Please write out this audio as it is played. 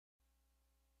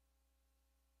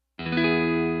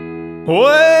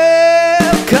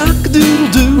Well,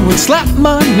 cock-a-doodle-doo and slap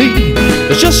my knee.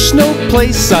 There's just no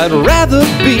place I'd rather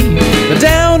be than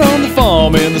down on the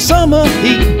farm in the summer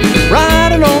heat,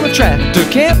 riding on the tractor,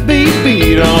 can't be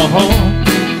beat.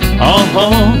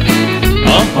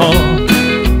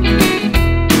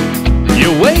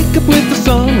 You wake up with the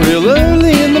sun real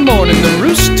early in the morning. The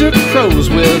rooster crows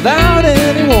without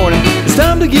any warning. It's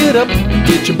time to get up,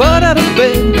 get your butt out of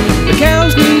bed. The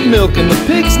cows need milk and the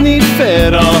pigs need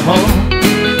fed.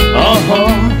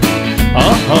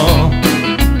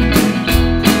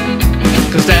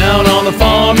 Cause down on the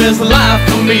farm is the life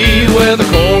for me, where the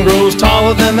corn grows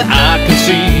taller than the eye can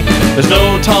see. There's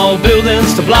no tall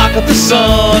buildings to block up the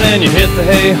sun, and you hit the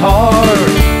hay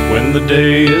hard when the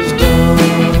day is done.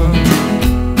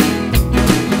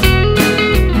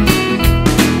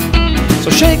 So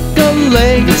shake a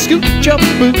leg and scooch up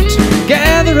boots,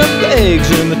 gather up the eggs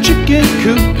in the chicken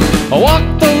coop, walk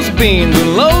those beans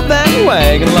and load that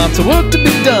wagon. Lots of work to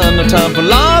be done, no time for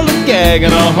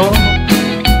lollygagging.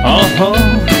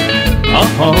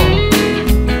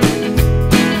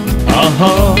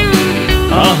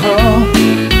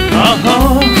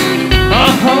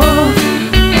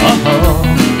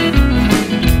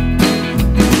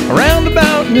 Around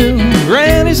about noon,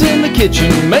 Granny's in the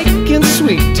kitchen making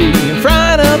sweet tea and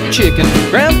frying up chicken.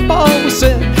 Grandpa was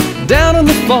set down on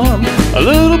the farm, a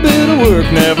little bit of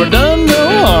work never done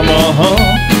no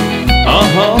harm.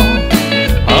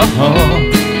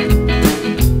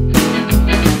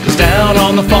 Cause down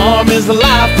on the farm is the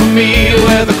life for me,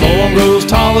 where the corn grows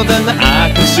taller than the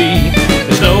eye can see.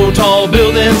 There's no tall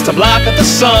buildings to block out the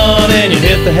sun, and you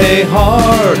hit the hay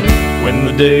hard when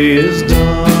the day is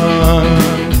done.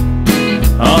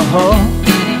 Uh-huh.